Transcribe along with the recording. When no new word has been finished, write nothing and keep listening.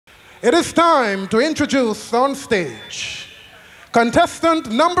It is time to introduce on stage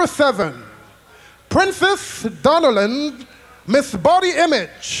contestant number 7, Princess DONALAND, Miss Body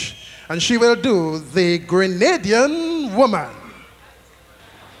Image, and she will do the Grenadian Woman.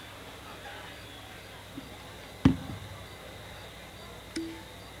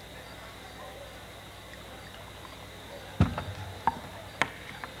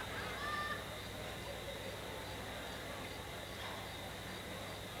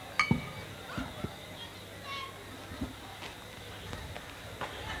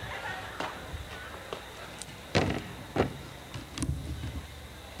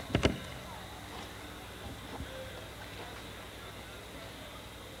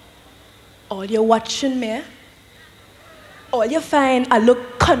 All you're watching me, all you find I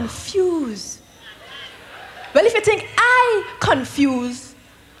look confused. Well, if you think I confused,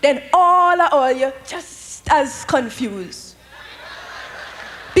 then all you just as confused.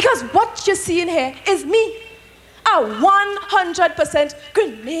 Because what you're seeing here is me, a 100%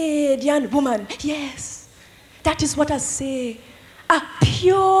 Grenadian woman. Yes, that is what I say, a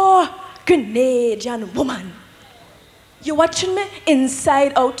pure Grenadian woman. You're watching me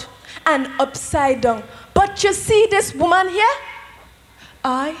inside out and upside down. But you see this woman here?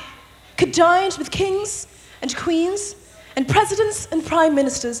 I could dine with kings and queens and presidents and prime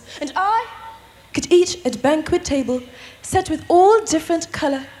ministers, and I could eat at banquet table set with all different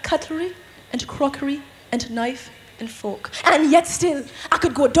color cutlery and crockery and knife and fork. And yet still, I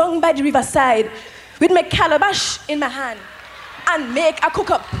could go down by the riverside with my calabash in my hand and make a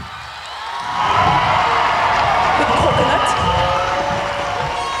cook-up with coconut,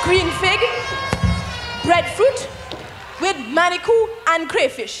 green fig, breadfruit with manicou and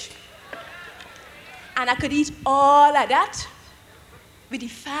crayfish. And I could eat all of that with the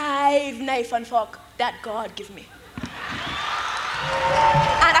 5 knife and fork that God gave me. And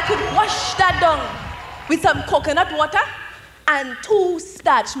I could wash that down with some coconut water and 2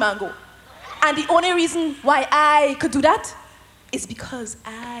 starch mango. And the only reason why I could do that is because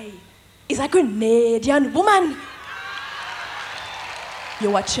I is a Grenadian woman.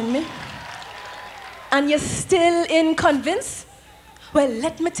 You're watching me? And you're still inconvinced? Well,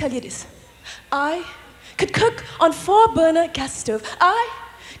 let me tell you this. I could cook on 4-burner gas stove. I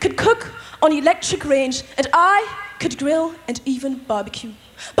could cook on electric range. And I could grill and even barbecue.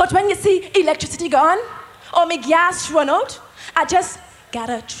 But when you see electricity gone, or my gas run out, I just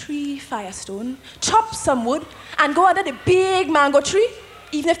gather 3 firestone, chop some wood, and go under the big mango tree,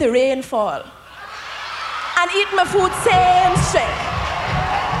 even if the rain fall. And eat my food same strength.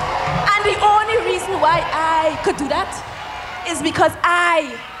 And the only reason why I could do that is because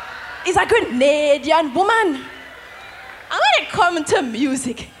I is a Grenadian woman. And when it comes to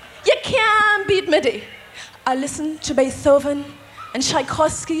music, you can't beat me there. I listen to Beethoven and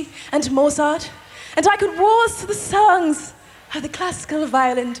Tchaikovsky and Mozart, and I could waltz to the songs of the classical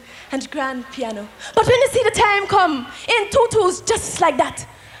violin and grand piano. But when you see the time come in tutus just like that,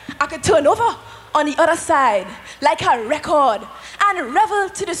 I could turn over on the other side like a record and revel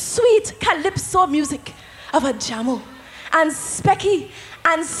to the sweet calypso music of a Jamo and Specky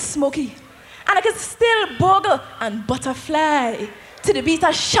and Smokey. And I could still bogle and butterfly to the beat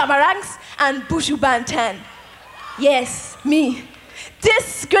of Shabarangs and Buju Banton. Yes, me,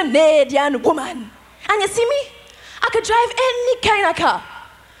 this Grenadian woman. And you see me? I could drive any kind of car.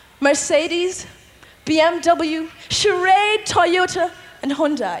 Mercedes, BMW, Charade, Toyota, and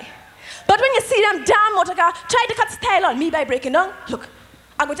Hyundai. But when you see them damn motor car try to cut style on me by breaking down, look,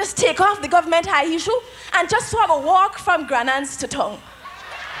 I could just take off the government high heel shoe and just so I could walk from Grenans to town.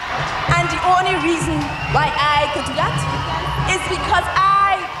 And the only reason why I could do that is because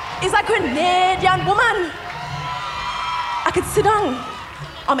I is a Grenadian woman. I could sit down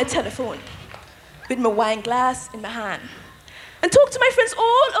on my telephone with my wine glass in my hand and talk to my friends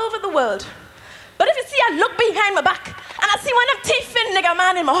all over the world. But if you see I look behind my back and I see one of them thieving nigger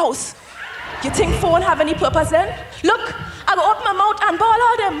man in my house, you think phone have any purpose then? Look, I go open my mouth and bawl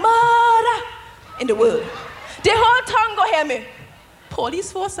all the murder in the world. The whole town go hear me.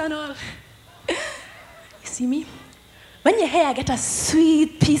 Police force and all. You see me? When you hear I get a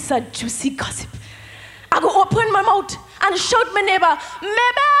sweet piece of juicy gossip, I go open my mouth and shout my neighbor,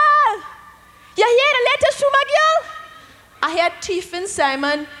 Mabel! You hear the latest shoe, my girl? I hear thief in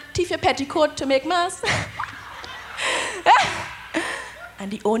Simon, thief your petticoat to make mass. And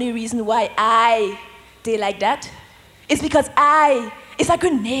the only reason why I did like that is because I is a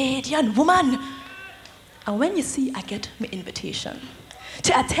Grenadian woman. And when you see I get my invitation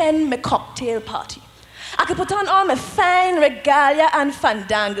to attend my cocktail party, I could put on all my fine regalia and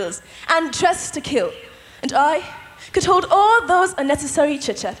fandangles and dress to kill. And I could hold all those unnecessary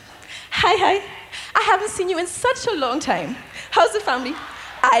chit-chat Hi. I haven't seen you in such a long time. How's the family?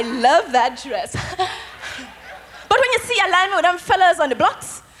 I love that dress. But when you see a line with them fellas on the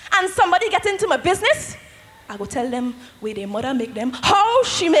blocks and somebody get into my business, I go tell them where their mother make them, how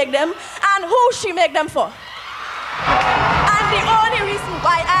she make them, and who she make them for. And the only reason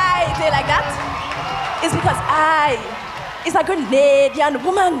why I did like that is because I is a Grenadian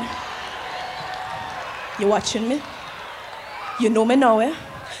woman. You watching me? You know me now, eh?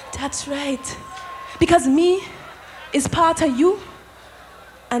 That's right. Because me is part of you,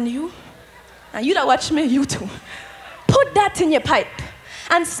 and you that watch me, you too. Put that in your pipe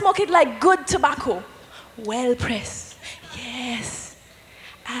and smoke it like good tobacco. Well pressed. Yes,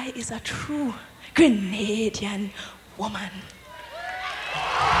 I is a true Grenadian woman.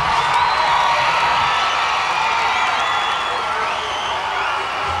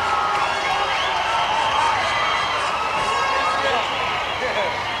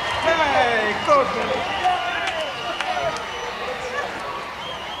 Hey, good.